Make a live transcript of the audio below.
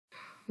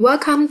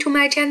Welcome to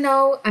my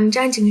channel. I'm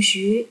Zhang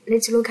Jingxu.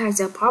 Let's look at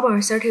the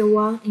problem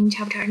 31 in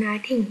chapter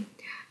 19.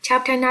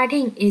 Chapter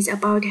 19 is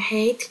about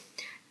heat,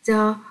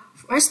 the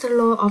first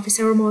law of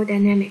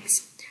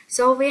thermodynamics.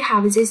 So we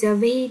have this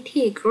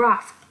VT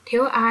graph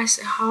tell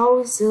us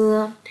how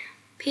the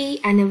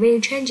P and V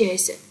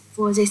changes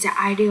for this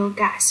ideal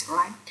gas,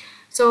 right?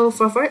 So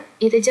for first,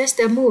 it just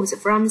moves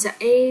from the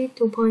A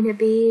to point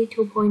B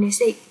to point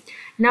C.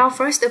 Now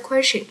first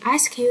question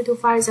asks you to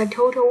find the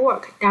total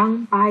work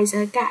done by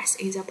the gas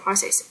in the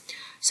process.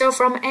 So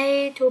from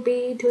A to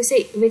B to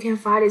C, we can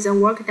find the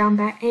work done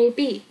by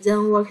AB,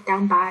 then work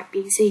done by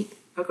BC.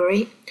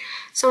 Agree?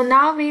 So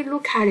now we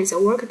look at the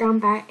work done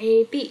by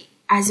AB.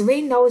 As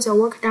we know, the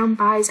work done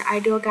by the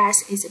ideal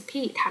gas is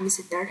P times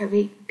delta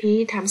V,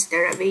 P times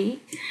delta V.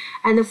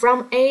 And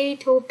from A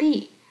to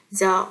B,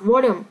 the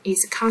volume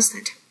is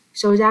constant.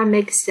 So that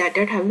makes the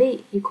delta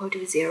V equal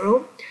to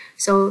 0.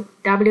 So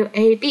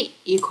WAB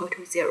equal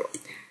to 0.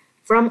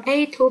 From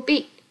A to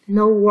B,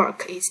 no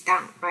work is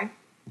done, right?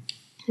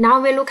 Now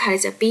we look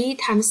at the B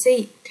times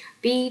C,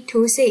 B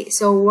to C.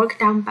 So work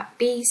done by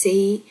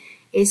BC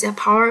is a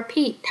power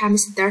P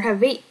times delta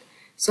V.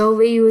 So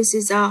we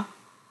use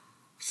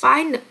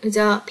find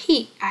the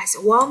P as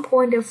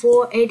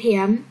 1.4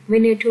 atm. We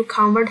need to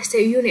convert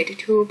the unit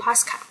to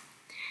Pascal.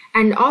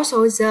 And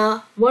also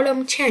the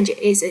volume change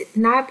is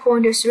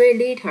 9.3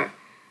 liter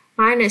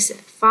minus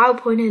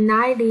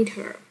 5.9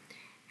 liter.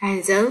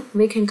 And then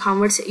we can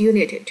convert the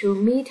unit to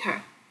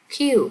meter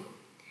cube.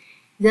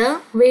 Then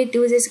we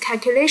do this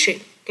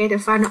calculation, get the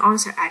final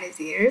answer at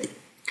there.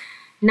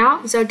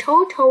 Now the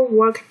total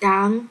work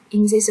done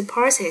in this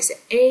process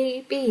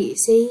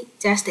ABC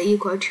just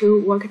equal to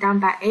work done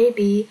by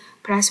AB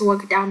plus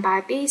work done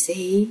by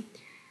BC.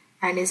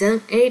 And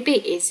then AB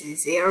is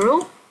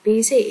 0.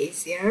 BC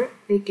is 0,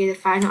 we get the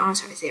final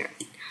answer there.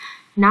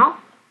 Now,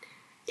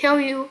 tell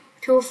you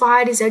to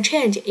find the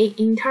change in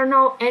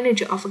internal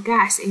energy of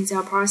gas in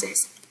the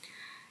process.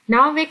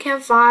 Now we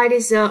can find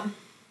the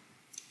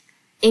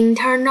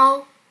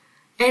internal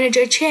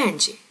energy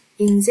change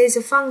in this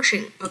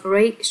function.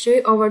 Agree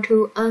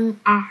 3/2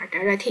 nR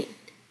delta T.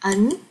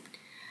 N,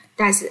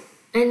 does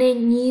any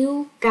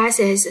new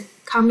gases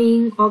come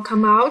in or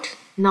come out?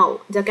 No,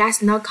 the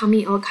gas not come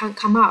in or can't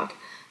come out.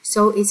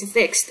 So it's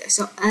fixed,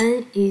 so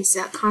N is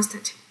a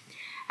constant.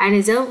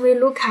 And then we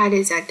look at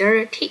the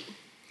delta T.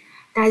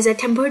 Does the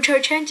temperature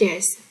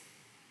changes?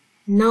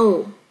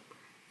 No,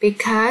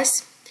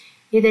 because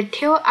it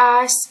tells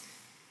us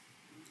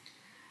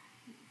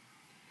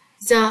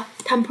the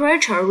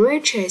temperature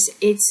reaches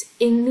its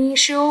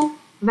initial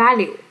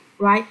value,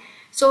 right?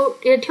 So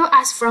it tells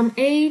us from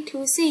A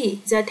to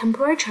C, the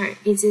temperature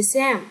is the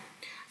same.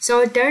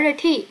 So delta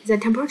T, the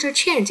temperature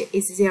change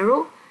is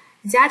 0.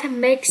 That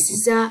makes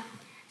the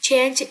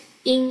change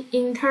in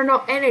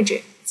internal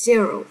energy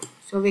 0.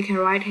 So we can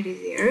write it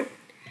there.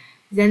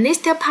 The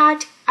next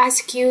part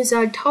asks you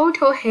the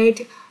total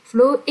heat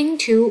flow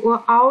into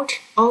or out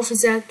of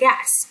the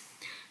gas.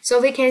 So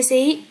we can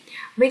see,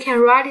 we can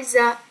write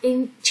the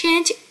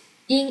change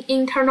in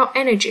internal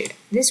energy.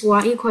 This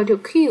one equal to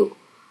Q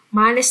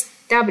minus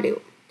W.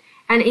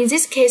 And in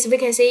this case, we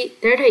can see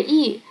delta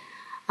E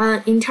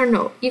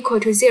internal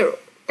equal to 0.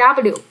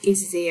 W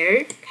is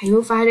there. Can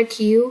you find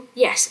Q?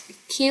 Yes,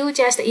 Q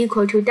just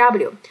equal to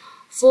W,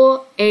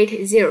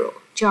 480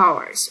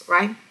 joules,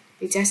 right?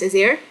 It's just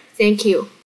there. Thank you.